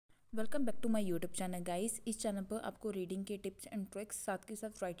Welcome back to my YouTube channel guys. इस channel पर आपको रीडिंग के टिप्स एंड ट्रिक्स साथ के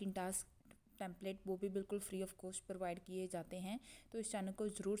साथ राइटिंग टास्क टेम्पलेट वो भी बिल्कुल फ्री ऑफ कॉस्ट प्रोवाइड किए जाते हैं। तो इस चैनल को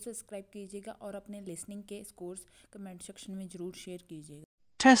ज़रूर सब्सक्राइब कीजिएगा और अपने लिसनिंग के स्कोर्स कमेंट सेक्शन में ज़रूर शेयर कीजिएगा।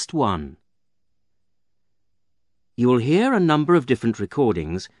 Test 1. You will hear a number of different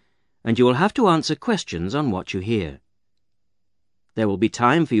recordings and you will have to answer questions on what you hear. There will be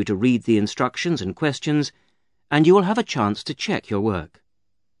time for you to read the instructions and questions and you will have a chance to check your work.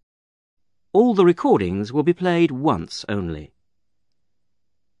 All the recordings will be played once only.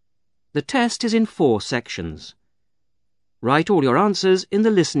 The test is in 4 sections. Write all your answers in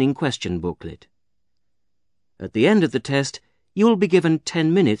the listening question booklet. At the end of the test, you will be given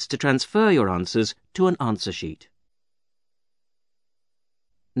 10 minutes to transfer your answers to an answer sheet.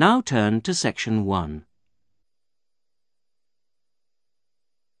 Now turn to section 1.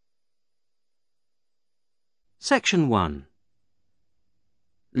 Section 1.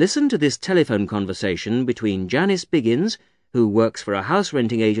 Listen to this telephone conversation between Janice Biggins, who works for a house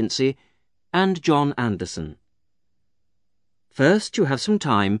renting agency, and John Anderson. First, you have some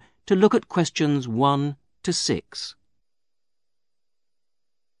time to look at questions 1 to 6.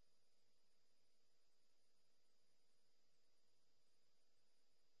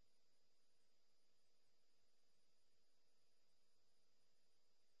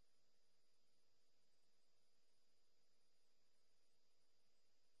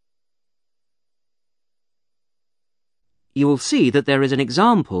 You will see that there is an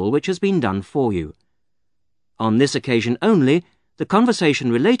example which has been done for you. On this occasion only, the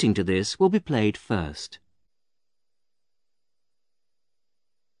conversation relating to this will be played first.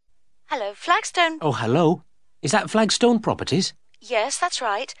 Hello, Flagstone. Oh, hello. Is that Flagstone Properties? Yes, that's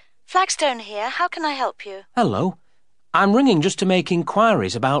right. Flagstone here. How can I help you? Hello. I'm ringing just to make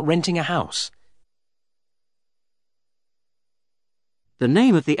inquiries about renting a house. The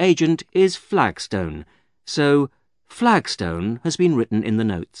name of the agent is Flagstone, so Flagstone has been written in the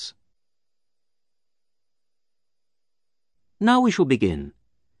notes. Now we shall begin.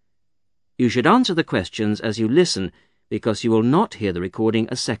 You should answer the questions as you listen, because you will not hear the recording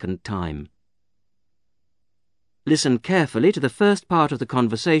a second time. Listen carefully to the first part of the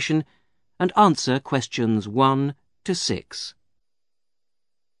conversation and answer questions 1 to 6.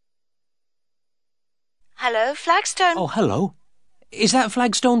 Hello, Flagstone. Oh, hello. Is that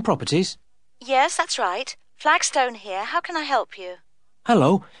Flagstone Properties? Yes, that's right. Flagstone here. How can I help you?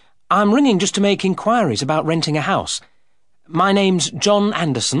 Hello. I'm ringing just to make inquiries about renting a house. My name's John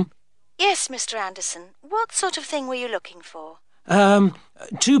Anderson. Yes, Mr. Anderson. What sort of thing were you looking for?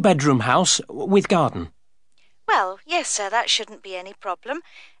 2-bedroom house with garden. Well, yes, sir, that shouldn't be any problem.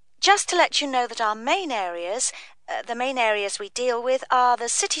 Just to let you know that our main areas, the main areas we deal with are the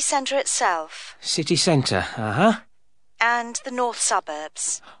city centre itself. City centre, uh-huh. And the north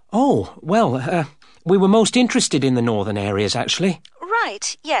suburbs. Oh, well, we were most interested in the northern areas, actually.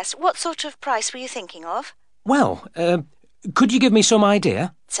 Right, yes. What sort of price were you thinking of? Well, could you give me some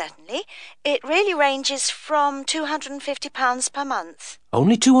idea? Certainly. It really ranges from £250 per month.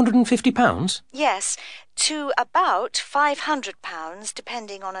 Only £250? Yes, to about £500,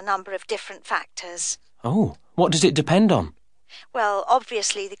 depending on a number of different factors. Oh, what does it depend on? Well,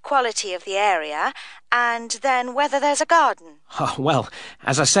 obviously the quality of the area, and then whether there's a garden. Oh, well,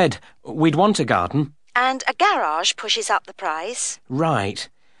 as I said, we'd want a garden. And a garage pushes up the price. Right.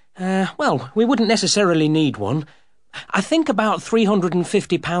 Well, we wouldn't necessarily need one. I think about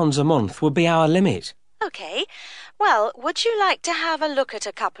 £350 a month would be our limit. OK. Well, would you like to have a look at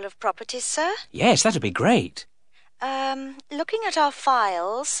a couple of properties, sir? Yes, that'd be great. Looking at our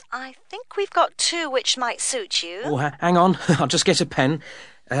files, I think we've got 2 which might suit you. Oh, hang on. I'll just get a pen.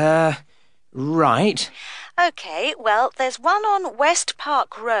 Right. OK, well, there's one on West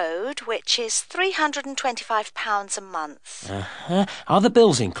Park Road, which is £325 a month. Uh-huh. Are the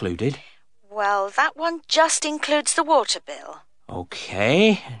bills included? Well, that one just includes the water bill.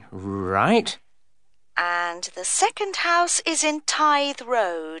 OK, right. And the second house is in Tithe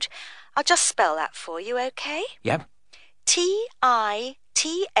Road. I'll just spell that for you, OK? Yep. Tithe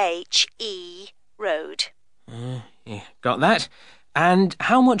Road. Yeah, got that. And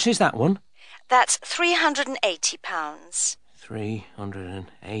how much is that one? That's £380.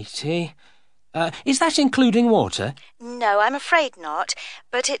 380. Is that including water? No, I'm afraid not,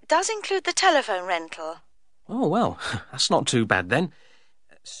 but it does include the telephone rental. Oh, well, that's not too bad then.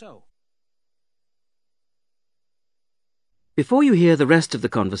 Before you hear the rest of the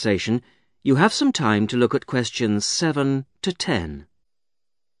conversation, you have some time to look at questions 7 to 10.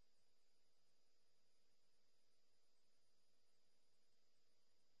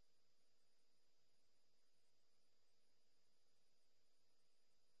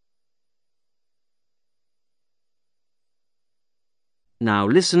 Now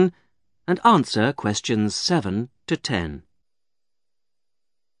listen and answer questions 7 to 10.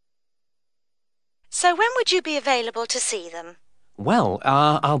 So when would you be available to see them? Well,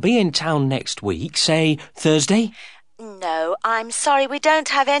 I'll be in town next week, say Thursday. No, I'm sorry, we don't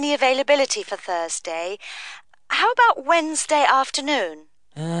have any availability for Thursday. How about Wednesday afternoon?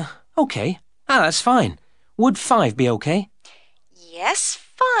 OK. That's fine. Would 5 be OK? Yes,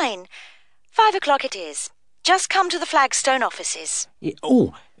 fine. 5 o'clock it is. Just come to the Flagstone offices.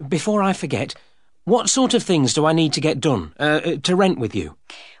 Oh, before I forget, what sort of things do I need to get done, to rent with you?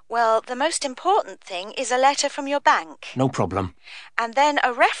 Well, the most important thing is a letter from your bank. No problem. And then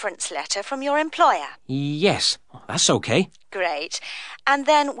a reference letter from your employer. Yes, that's OK. Great. And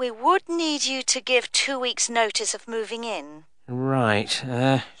then we would need you to give 2 weeks' notice of moving in. Right,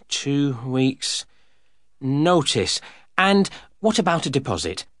 2 weeks' notice. And what about a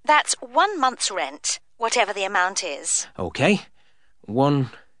deposit? That's 1 month's rent, whatever the amount is. OK.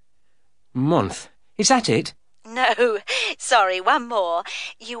 1 month. Is that it? No, sorry, one more.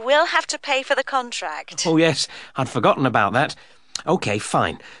 You will have to pay for the contract. Oh, yes, I'd forgotten about that. OK,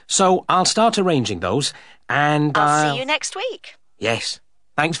 fine. So I'll start arranging those, and I'll see you next week. Yes.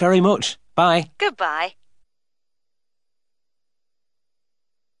 Thanks very much. Bye. Goodbye.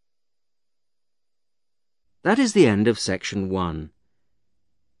 That is the end of section 1.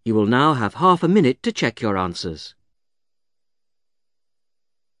 You will now have half a minute to check your answers.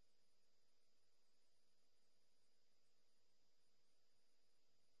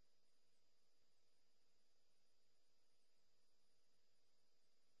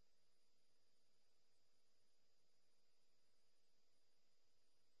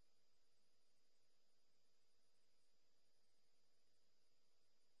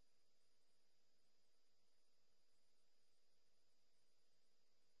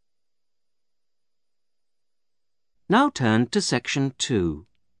 Now turn to section 2.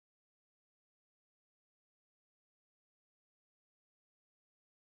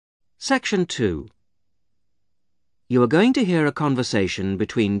 Section 2. You are going to hear a conversation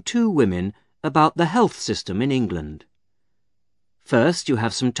between 2 women about the health system in England. First, you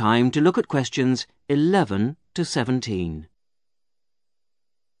have some time to look at questions 11 to 17.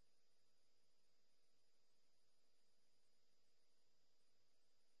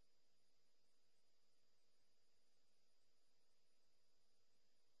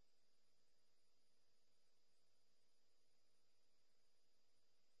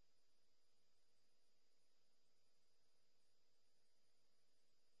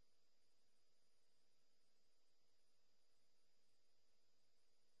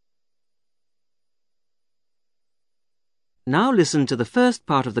 Now listen to the first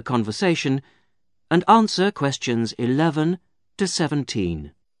part of the conversation and answer questions 11 to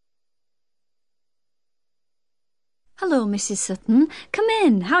 17. Hello, Mrs. Sutton. Come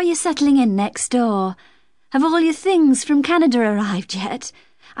in. How are you settling in next door? Have all your things from Canada arrived yet?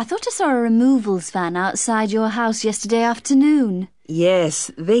 I thought I saw a removals van outside your house yesterday afternoon.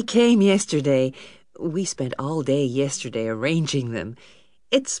 Yes, they came yesterday. We spent all day yesterday arranging them.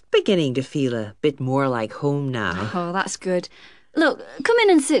 It's beginning to feel a bit more like home now. Oh, that's good. Look, come in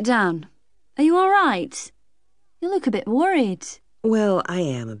and sit down. Are you all right? You look a bit worried. Well, I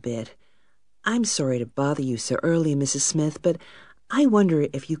am a bit. I'm sorry to bother you so early, Mrs. Smith, but I wonder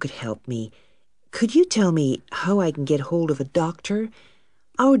if you could help me. Could you tell me how I can get hold of a doctor?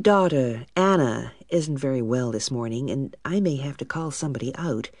 Our daughter, Anna, isn't very well this morning, and I may have to call somebody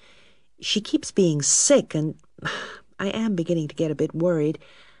out. She keeps being sick, and I am beginning to get a bit worried.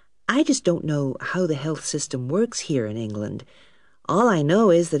 I just don't know how the health system works here in England. All I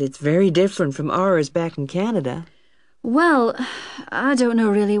know is that it's very different from ours back in Canada. Well, I don't know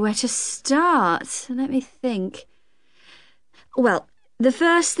really where to start. Let me think. Well, the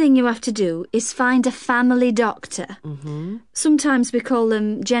first thing you have to do is find a family doctor. Mm-hmm. Sometimes we call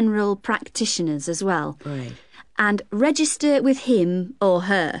them general practitioners as well. Right. And register with him or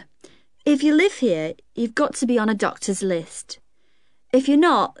her. If you live here, you've got to be on a doctor's list. If you're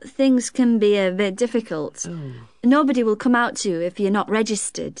not, things can be a bit difficult. Oh. Nobody will come out to you if you're not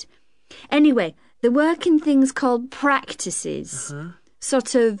registered. Anyway, they work in things called practices.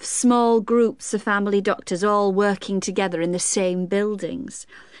 Sort of small groups of family doctors all working together in the same buildings.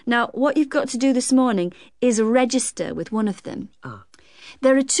 Now, what you've got to do this morning is register with one of them.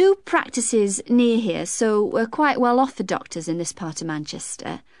 There are 2 practices near here, so we're quite well off for doctors in this part of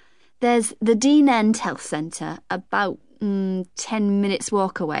Manchester. There's the Dean End Health Centre, about 10 minutes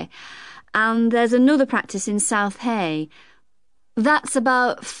walk away. And there's another practice in South Hay. That's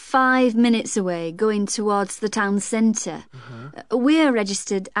about 5 minutes away, going towards the town centre. We're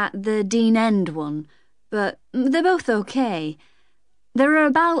registered at the Dean End one, but they're both okay. There are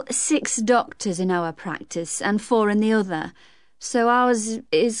about 6 doctors in our practice and 4 in the other, so ours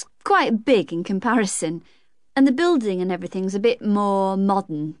is quite big in comparison, and the building and everything's a bit more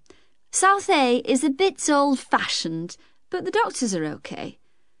modern. South A is a bit old-fashioned, but the doctors are okay.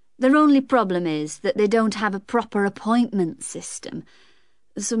 Their only problem is that they don't have a proper appointment system.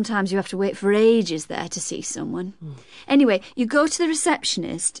 Sometimes you have to wait for ages there to see someone. Anyway, you go to the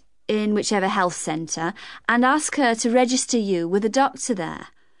receptionist in whichever health centre and ask her to register you with a doctor there.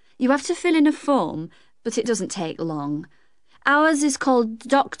 You have to fill in a form, but it doesn't take long. Ours is called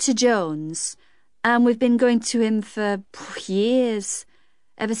Dr. Jones, and we've been going to him for years,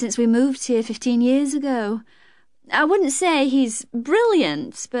 ever since we moved here 15 years ago. I wouldn't say he's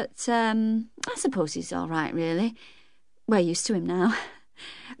brilliant, but I suppose he's all right, really. We're used to him now.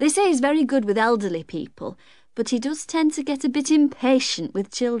 They say he's very good with elderly people, but he does tend to get a bit impatient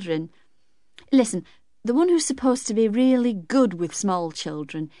with children. Listen, the one who's supposed to be really good with small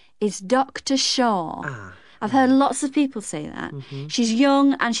children is Dr. Shaw. I've heard lots of people say that. She's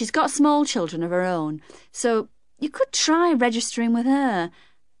young and she's got small children of her own, so you could try registering with her.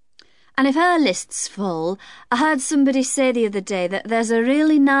 And if her list's full, I heard somebody say the other day that there's a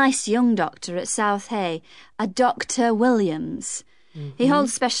really nice young doctor at South Hay, a Dr. Williams. He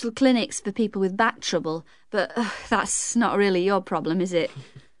holds special clinics for people with back trouble, but that's not really your problem, is it?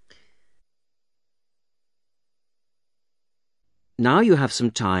 Now you have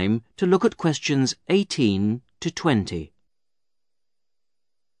some time to look at questions 18 to 20.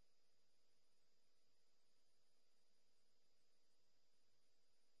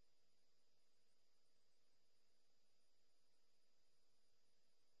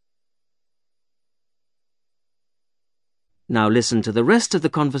 Now listen to the rest of the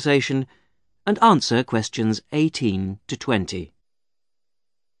conversation and answer questions 18 to 20.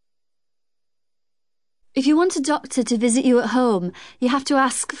 If you want a doctor to visit you at home, you have to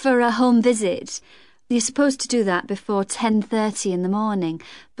ask for a home visit. You're supposed to do that before 10:30 in the morning,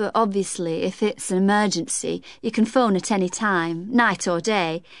 but obviously if it's an emergency, you can phone at any time, night or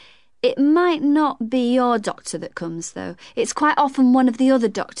day. It might not be your doctor that comes, though. It's quite often one of the other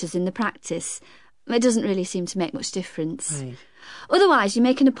doctors in the practice. It doesn't really seem to make much difference. Right. Otherwise, you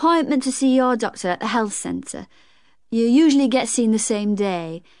make an appointment to see your doctor at the health centre. You usually get seen the same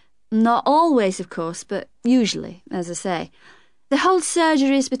day. Not always, of course, but usually, as I say. They hold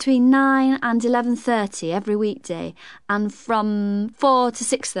surgeries between 9 and 11:30 every weekday, and from 4 to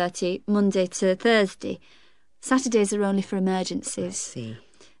 6:30 Monday to Thursday. Saturdays are only for emergencies. I see.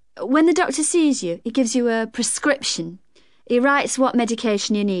 When the doctor sees you, he gives you a prescription. He writes what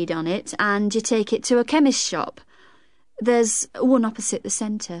medication you need on it, and you take it to a chemist shop. There's one opposite the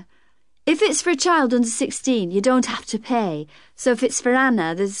centre. If it's for a child under 16, you don't have to pay, so if it's for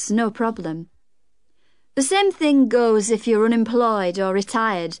Anna, there's no problem. The same thing goes if you're unemployed or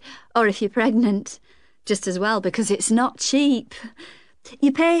retired, or if you're pregnant. Just as well, because it's not cheap.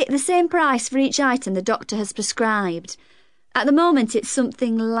 You pay the same price for each item the doctor has prescribed. At the moment, it's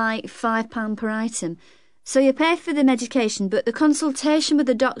something like £5 per item. So you pay for the medication, but the consultation with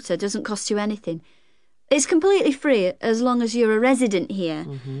the doctor doesn't cost you anything. It's completely free as long as you're a resident here.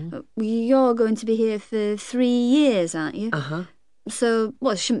 You're going to be here for 3 years, aren't you? So,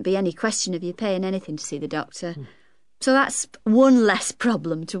 there shouldn't be any question of you paying anything to see the doctor. So that's one less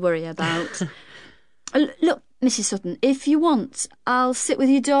problem to worry about. Look, Mrs. Sutton, if you want, I'll sit with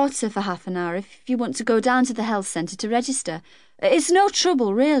your daughter for half an hour if you want to go down to the health centre to register. It's no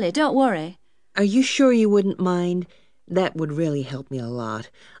trouble, really, don't worry. Are you sure you wouldn't mind? That would really help me a lot.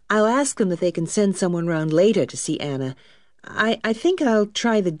 I'll ask them if they can send someone round later to see Anna. I think I'll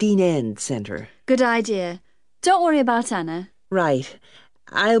try the Dean End Centre. Good idea. Don't worry about Anna. Right.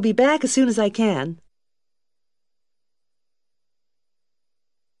 I'll be back as soon as I can.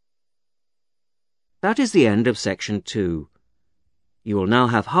 That is the end of section 2. You will now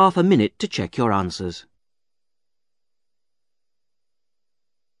have half a minute to check your answers.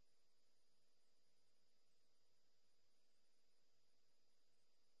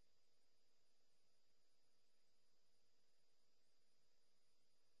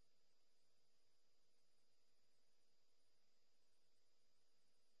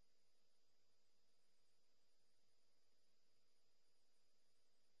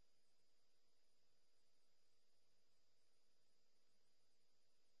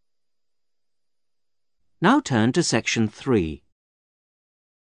 Now turn to section 3.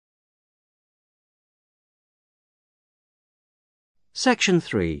 Section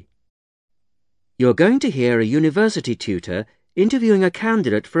 3. You're going to hear a university tutor interviewing a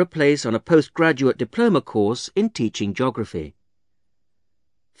candidate for a place on a postgraduate diploma course in teaching geography.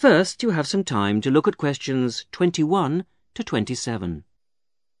 First, you have some time to look at questions 21 to 27.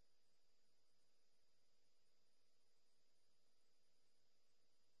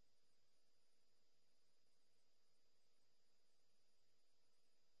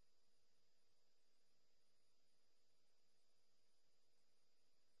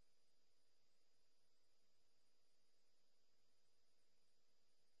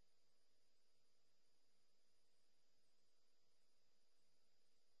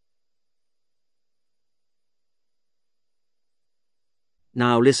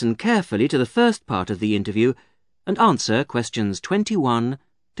 Now listen carefully to the first part of the interview and answer questions 21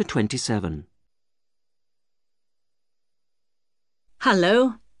 to 27.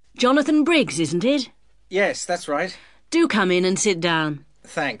 Hello. Jonathan Briggs, isn't it? Yes, that's right. Do come in and sit down.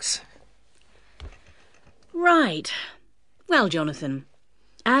 Thanks. Right. Well, Jonathan,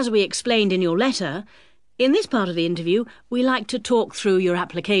 as we explained in your letter, in this part of the interview we like to talk through your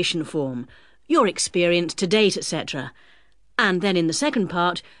application form, your experience to date, etc. And then in the second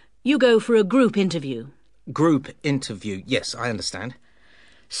part, you go for a group interview. Group interview. Yes, I understand.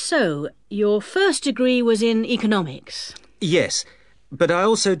 So, your first degree was in economics? Yes, but I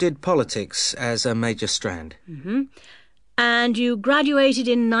also did politics as a major strand. And you graduated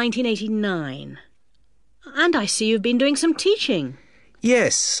in 1989. And I see you've been doing some teaching.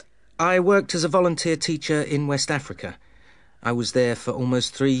 Yes, I worked as a volunteer teacher in West Africa. I was there for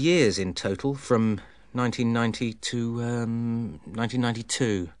almost 3 years in total, from 1990 to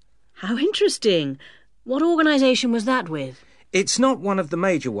 1992. How interesting. What organisation was that with? It's not one of the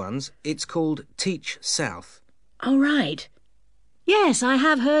major ones. It's called Teach South. Oh, right. Yes, I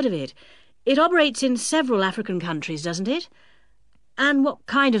have heard of it. It operates in several African countries, doesn't it? And what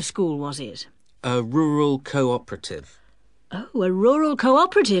kind of school was it? A rural cooperative. Oh, a rural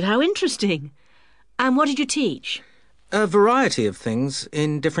cooperative. How interesting. And what did you teach? A variety of things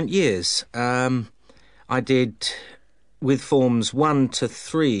in different years. I did, with forms 1 to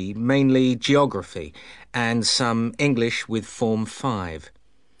 3, mainly geography, and some English with form 5.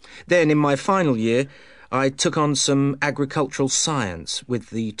 Then, in my final year, I took on some agricultural science with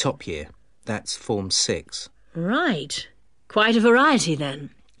the top year. That's form 6. Right. Quite a variety,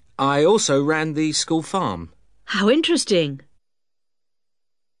 then. I also ran the school farm. How interesting.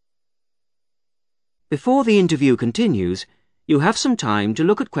 Before the interview continues, you have some time to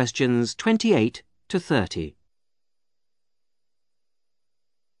look at questions 28 to 30.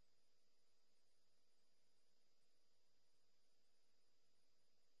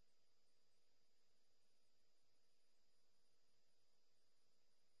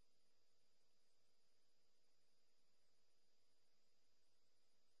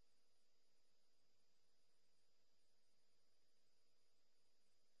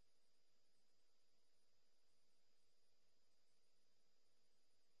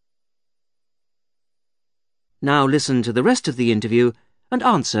 Now listen to the rest of the interview and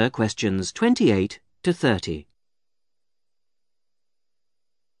answer questions 28 to 30.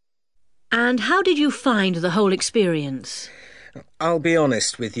 And how did you find the whole experience? I'll be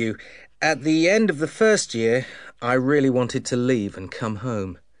honest with you. At the end of the first year, I really wanted to leave and come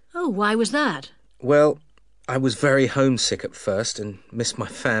home. Oh, why was that? Well, I was very homesick at first and missed my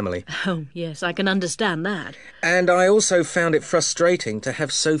family. Oh, yes, I can understand that. And I also found it frustrating to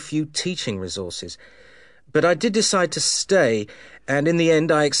have so few teaching resources. But I did decide to stay, and in the end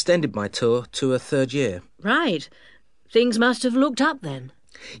I extended my tour to a 3rd year. Right. Things must have looked up then.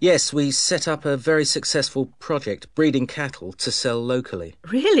 Yes, we set up a very successful project, breeding cattle to sell locally.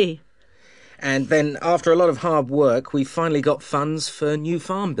 Really? And then, after a lot of hard work, we finally got funds for new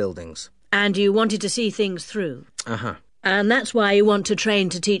farm buildings. And you wanted to see things through? Uh-huh. And that's why you want to train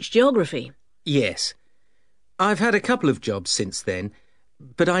to teach geography? Yes. I've had a couple of jobs since then,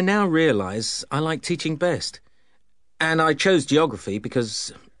 but I now realise I like teaching best. And I chose geography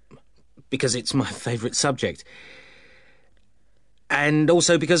because it's my favourite subject. And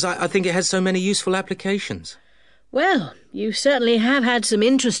also because I think it has so many useful applications. Well, you certainly have had some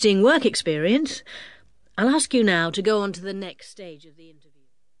interesting work experience. I'll ask you now to go on to the next stage of the interview.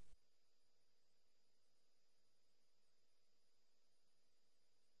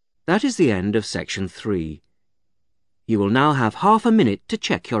 That is the end of section 3. You will now have half a minute to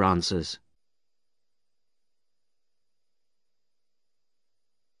check your answers.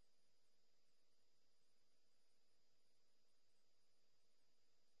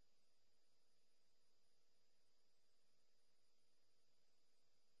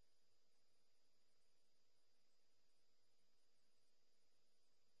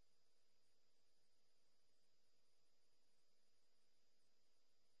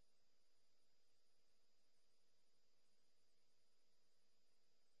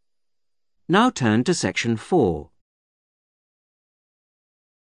 Now turn to section 4.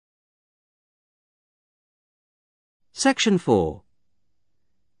 Section 4.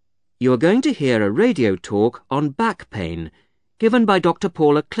 You are going to hear a radio talk on back pain given by Dr.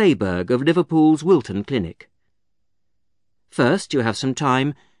 Paula Clayburgh of Liverpool's Wilton Clinic. First, you have some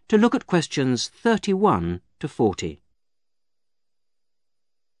time to look at questions 31 to 40.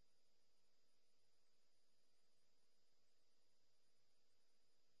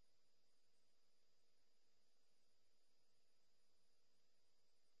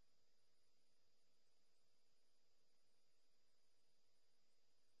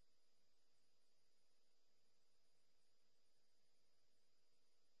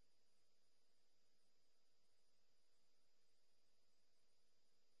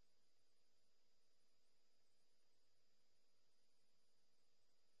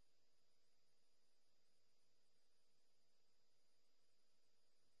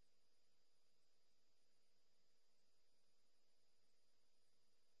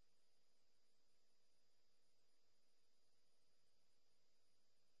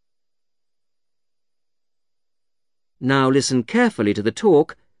 Now listen carefully to the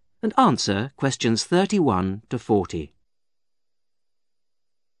talk and answer questions 31 to 40.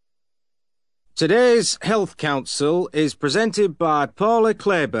 Today's Health Council is presented by Paula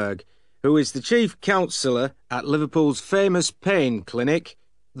Clayburgh, who is the Chief Counsellor at Liverpool's famous pain clinic,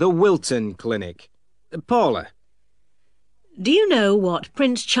 the Wilton Clinic. Paula. Do you know what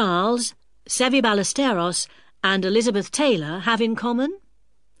Prince Charles, Sevi Ballesteros and Elizabeth Taylor have in common?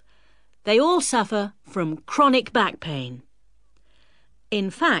 They all suffer from chronic back pain. In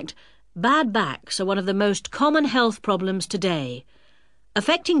fact, bad backs are one of the most common health problems today,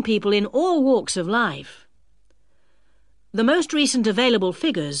 affecting people in all walks of life. The most recent available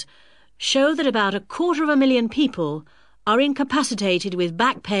figures show that about 250,000 people are incapacitated with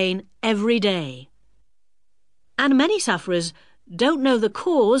back pain every day. And many sufferers don't know the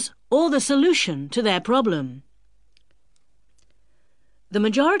cause or the solution to their problem. The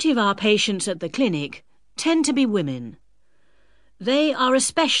majority of our patients at the clinic tend to be women. They are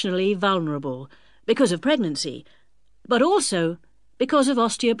especially vulnerable because of pregnancy, but also because of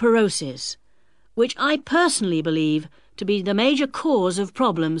osteoporosis, which I personally believe to be the major cause of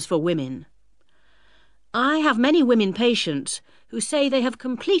problems for women. I have many women patients who say they have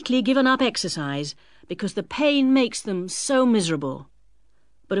completely given up exercise because the pain makes them so miserable.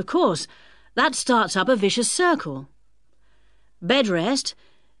 But of course, that starts up a vicious circle. Bed rest,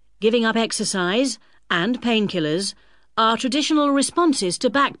 giving up exercise, and painkillers are traditional responses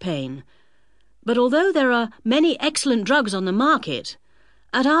to back pain. But although there are many excellent drugs on the market,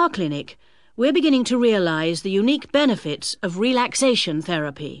 at our clinic we're beginning to realise the unique benefits of relaxation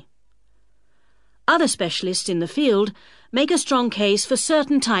therapy. Other specialists in the field make a strong case for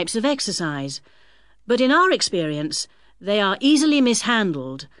certain types of exercise, but in our experience they are easily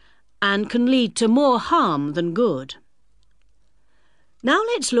mishandled and can lead to more harm than good. Now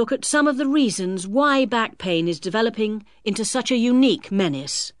let's look at some of the reasons why back pain is developing into such a unique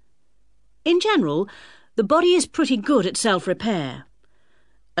menace. In general, the body is pretty good at self-repair.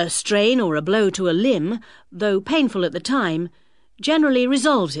 A strain or a blow to a limb, though painful at the time, generally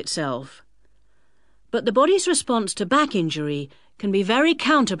resolves itself. But the body's response to back injury can be very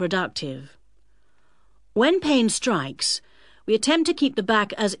counterproductive. When pain strikes, we attempt to keep the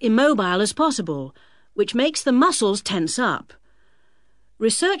back as immobile as possible, which makes the muscles tense up.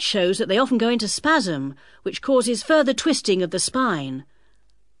 Research shows that they often go into spasm, which causes further twisting of the spine.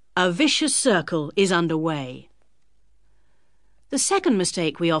 A vicious circle is underway. The second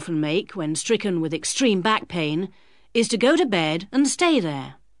mistake we often make when stricken with extreme back pain is to go to bed and stay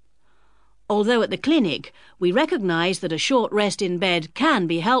there. Although at the clinic we recognise that a short rest in bed can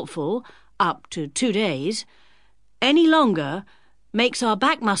be helpful, up to 2 days, any longer makes our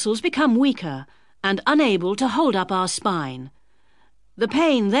back muscles become weaker and unable to hold up our spine. The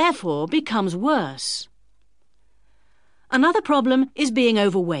pain, therefore, becomes worse. Another problem is being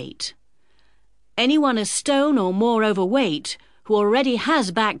overweight. Anyone a stone or more overweight who already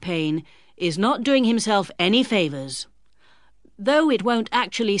has back pain is not doing himself any favours. Though it won't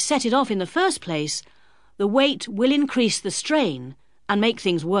actually set it off in the first place, the weight will increase the strain and make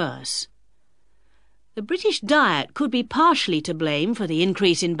things worse. The British diet could be partially to blame for the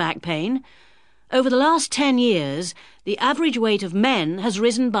increase in back pain. Over the last 10 years, the average weight of men has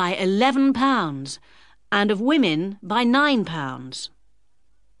risen by 11 pounds and of women by 9 pounds.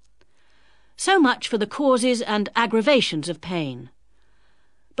 So much for the causes and aggravations of pain.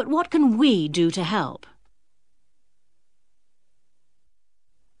 But what can we do to help?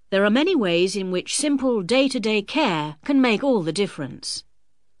 There are many ways in which simple day-to-day care can make all the difference.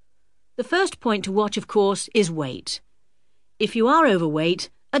 The first point to watch, of course, is weight. If you are overweight,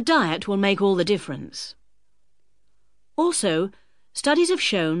 a diet will make all the difference. Also, studies have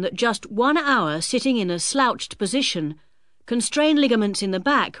shown that just 1 hour sitting in a slouched position can strain ligaments in the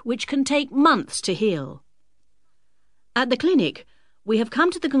back which can take months to heal. At the clinic, we have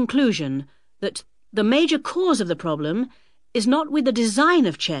come to the conclusion that the major cause of the problem is not with the design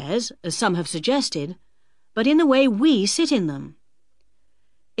of chairs, as some have suggested, but in the way we sit in them.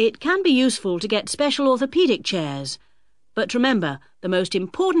 It can be useful to get special orthopaedic chairs, but remember, the most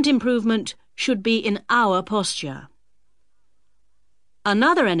important improvement should be in our posture.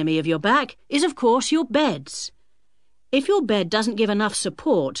 Another enemy of your back is, of course, your beds. If your bed doesn't give enough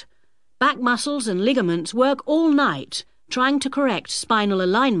support, back muscles and ligaments work all night trying to correct spinal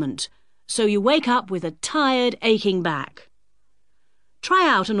alignment, so you wake up with a tired, aching back. Try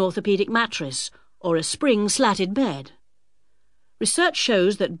out an orthopaedic mattress or a spring-slatted bed. Research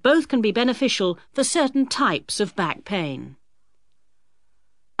shows that both can be beneficial for certain types of back pain.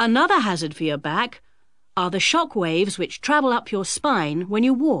 Another hazard for your back are the shock waves which travel up your spine when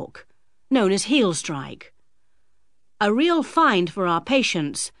you walk, known as heel strike. A real find for our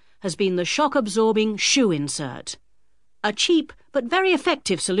patients has been the shock-absorbing shoe insert, a cheap but very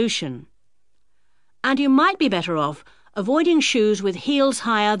effective solution. And you might be better off avoiding shoes with heels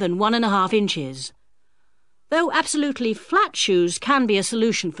higher than 1.5 inches. Though absolutely flat shoes can be a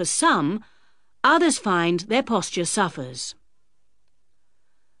solution for some, others find their posture suffers.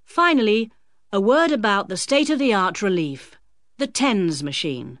 Finally, a word about the state-of-the-art relief, the TENS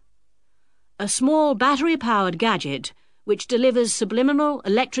machine. A small battery-powered gadget which delivers subliminal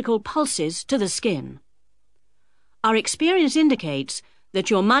electrical pulses to the skin. Our experience indicates that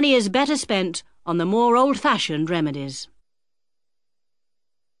your money is better spent on the more old-fashioned remedies.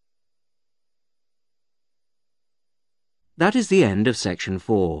 That is the end of section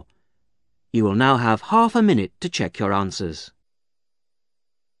 4. You will now have half a minute to check your answers.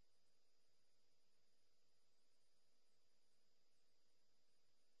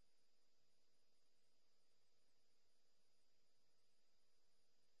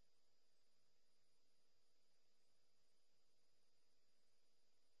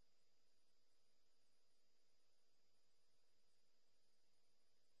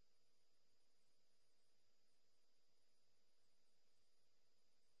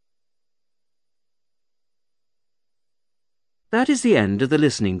 That is the end of the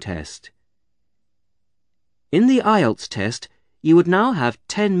listening test. In the Ielts test, you would now have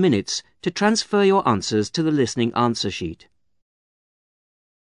 10 minutes to transfer your answers to the listening answer sheet.